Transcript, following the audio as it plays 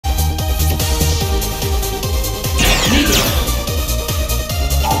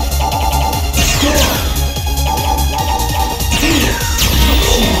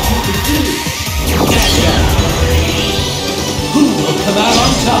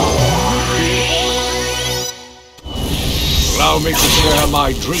Allow me to share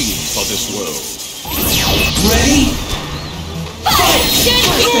my dream for this world. Ready? Fight!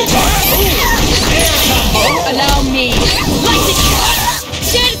 Air combo! Allow me. Lightning kick.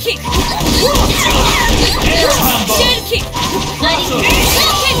 Stand kick. Air combo! Stand kick. Lightning kick.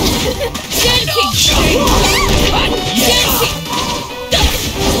 Stand kick. Stand kick.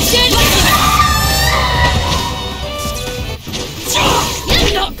 Stand kick.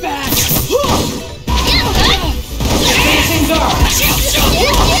 Not bad. Facing guard!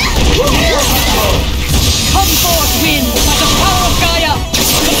 Air combo! Come forth, wind, by the power of Gaia,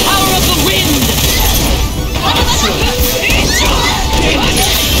 the power of the wind!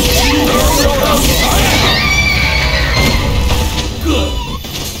 Good!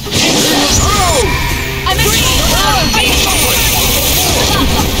 I'm a power!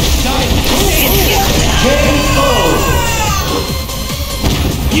 KO!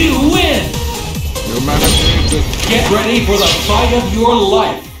 You win! Humanity, Get ready for the fight of your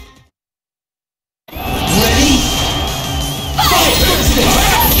life! Ready? Fight!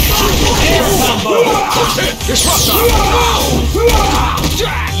 Air combo! disruptor!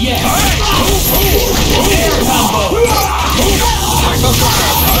 Yes! Air combo!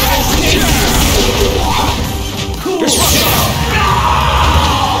 Cool! Disruptor!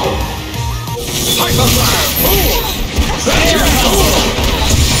 Air combo!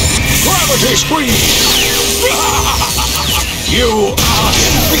 Gravity squeeze! You are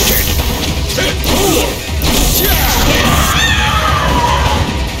defeated!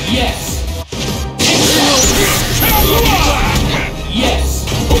 Yes! Yes!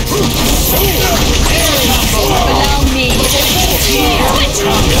 Air combo! Allow me.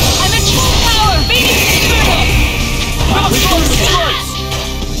 I'm a true power, baby!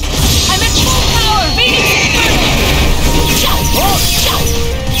 I'm a true power, baby! KO!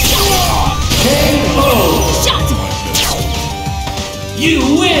 You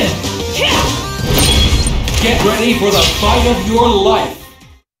win! Get ready for the fight of your life!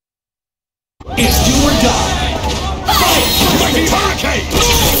 It's do or die! Fight! Mighty hurricane!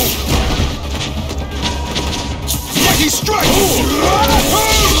 Mighty strike!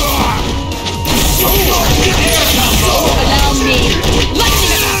 Air combo! Allow me.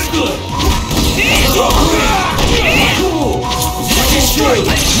 Lightning. Good! Cool! Mighty strike!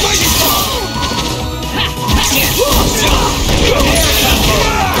 Mighty strike! Air combo!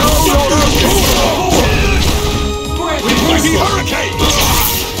 Mighty hurricane!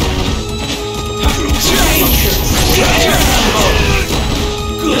 Air combo!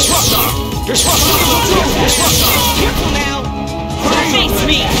 Good! Disruptor! Disruptor! Disruptor! Careful now. Face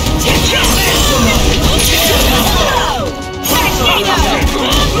me.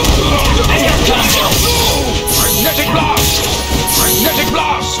 Magneto! Magnetic blast! Magnetic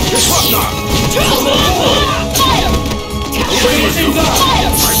blast! Disruptor! Fire. Raising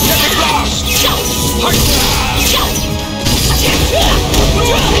guard! Magnetic blast!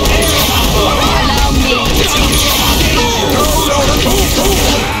 Allow me.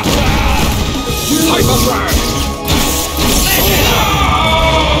 Hyperdrive!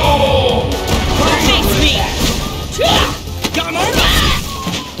 Face me. Cool!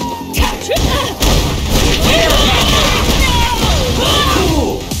 Air combo!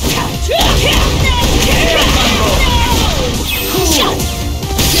 Cool!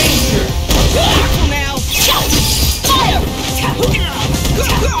 Danger! Careful now. Fire.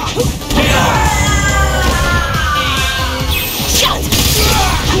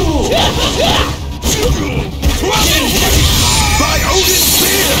 Cool! By Odin's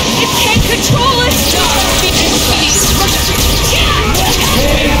spear! You can't control it.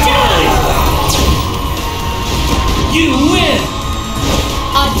 You win!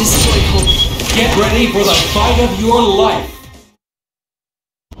 I destroyed hope. Get ready for the fight of your life!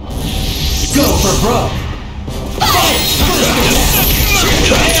 Go for broke! Fight!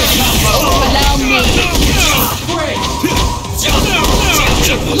 Air combo! Allow me. Break!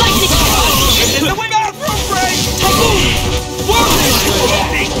 Lightning. The way out from break!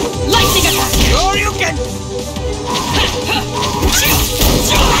 Lightning attack. Sure you can!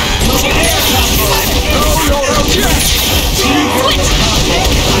 Air combo! Switch.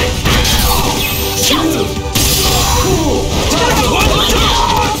 Cool!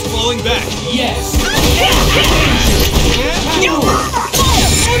 Falling back. Yes!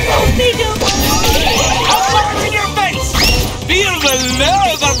 Fire in your face! Feel the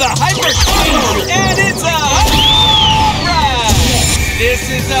love of the hyper and it's a ride! This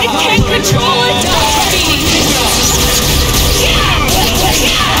is a I can't control it.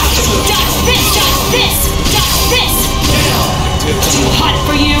 Dodge this. Dodge this. Dodge this. Too hot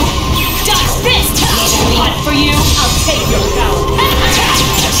for you. Dodge this. Too hot for you. I'll take your power.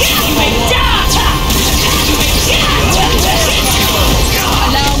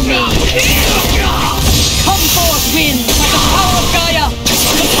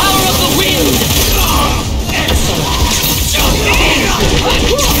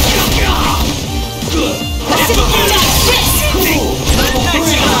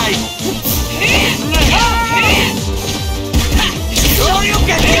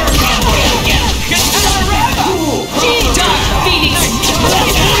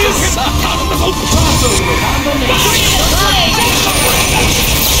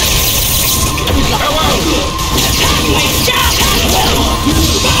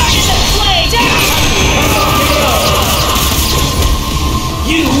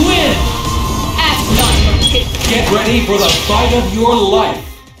 for the fight of your life.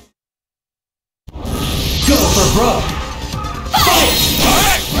 Go for broke. Fight!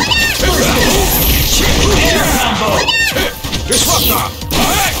 Air combo! Disruptor!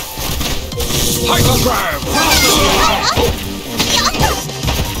 Hyper grab!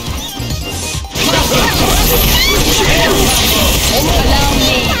 Allow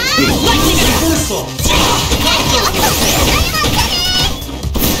me. Lightning Reversal!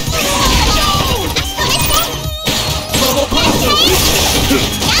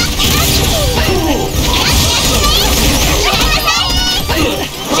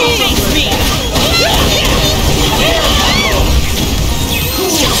 Chase me.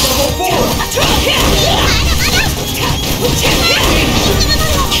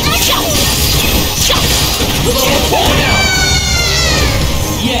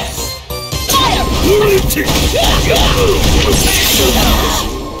 Yes! Fire.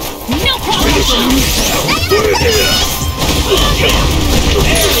 No problem.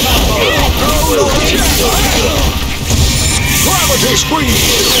 Gravity squeeze!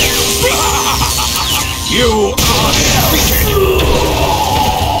 You are defeated!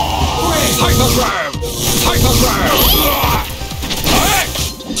 Hyper grab! Hyper grab!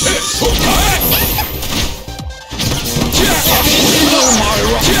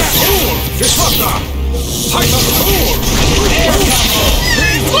 Disruptor! Hyper cool!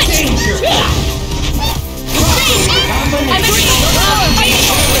 Danger! I'm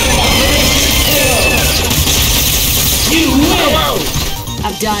You win!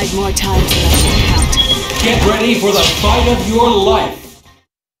 I've died more times than I can count. Get ready for the fight of your life.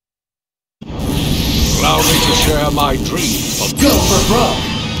 Allow me to share my dream of Go for broke.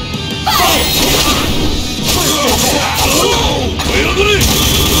 Fight!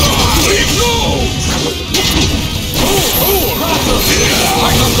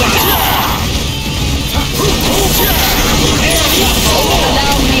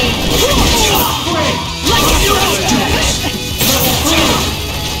 Allow me.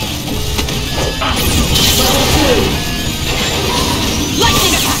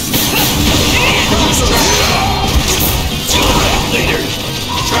 Lightning attack. later.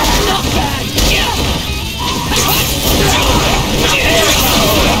 Not bad.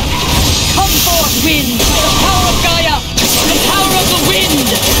 Come forth, wind! The power of Gaia! The power of the wind!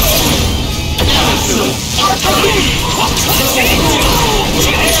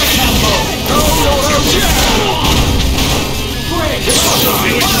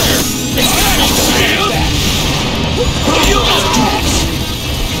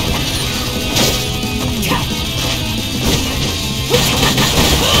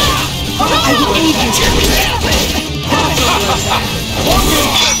 I will aid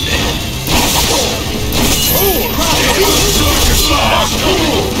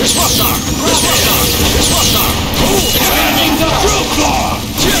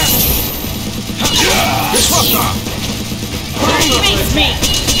Face me!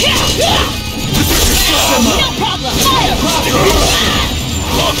 No problem! Fire!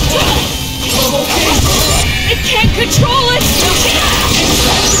 I can't control it!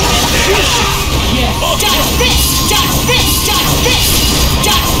 Dodge this! Dodge this! Dodge this!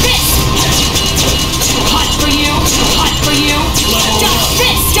 Dodge this! Hot for you! Hot for you! Dodge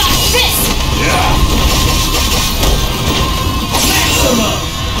this! Dodge this! Maximum!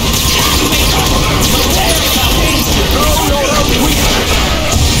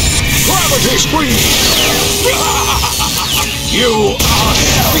 Gravity squeeze! You are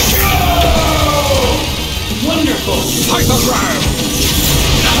defeated! Wonderful! Hyperdrive!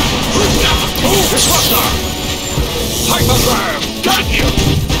 Disruptor! Hyperdrive! Got you!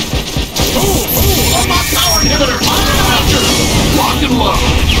 On my power inhibitor! Lock and load!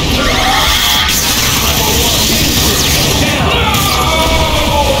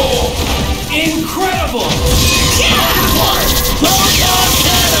 Incredible!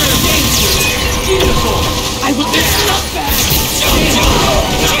 Beautiful! I will not back!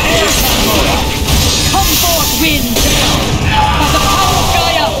 Come forth, wind! By the power of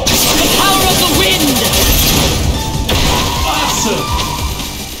Gaia! The power of the wind! Awesome!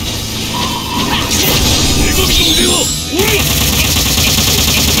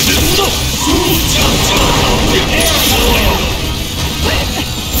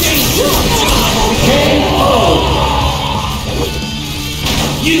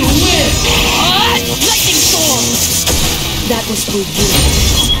 You win! Lightning storm! That was for you.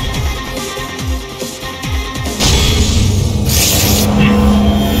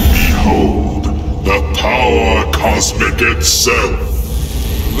 Behold, the power cosmic itself.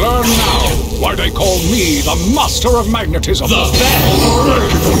 Learn now why they call me the Master of Magnetism. The battle for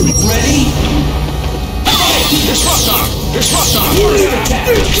Earth! Ready? Fight! Warrior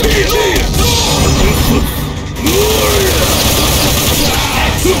attack!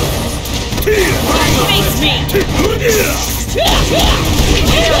 Face me!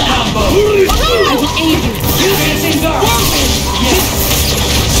 Air combo! I will aid you! Advancing guard! Yes!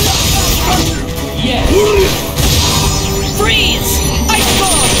 Yes! Freeze! Ice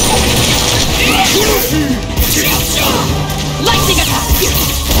bomb! Lightning attack!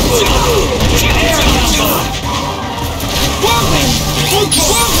 Air combo! Whirlwind!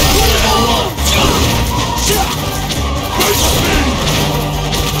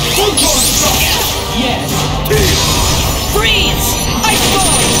 Yes! Freeze! Ice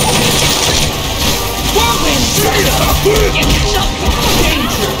bomb! Whirlwind! Danger!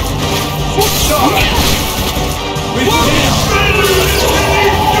 Repel!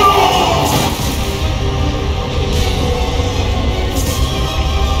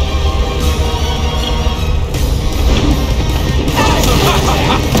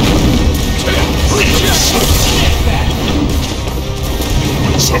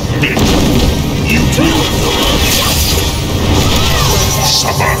 Submit. You will.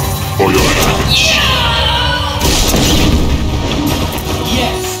 Suffer for your enemies.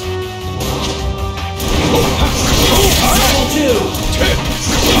 Yes! Level 2!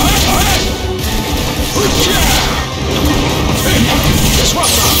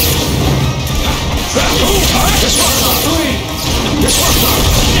 Three!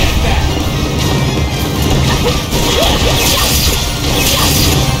 Step back!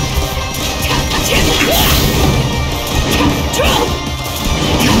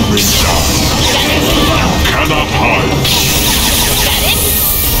 You will die. Cannot hide.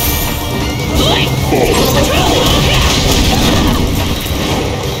 Fall.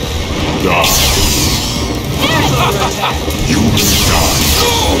 Die. You will die.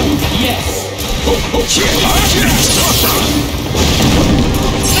 Yes!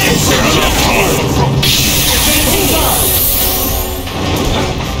 Cannot hide from me. Advancing guard! You will die.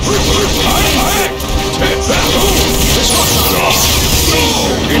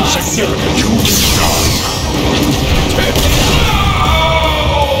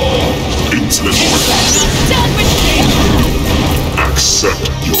 Insolent weapons. Accept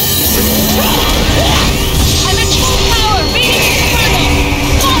your fate. I'm at full power! Beating Inferno!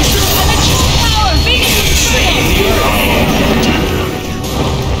 I'm at full power! Beating Inferno!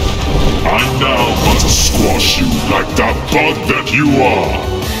 I now must squash you like the bug that you are.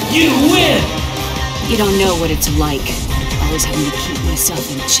 You win! You don't know what it's like. Always having to keep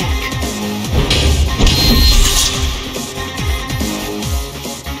myself in check.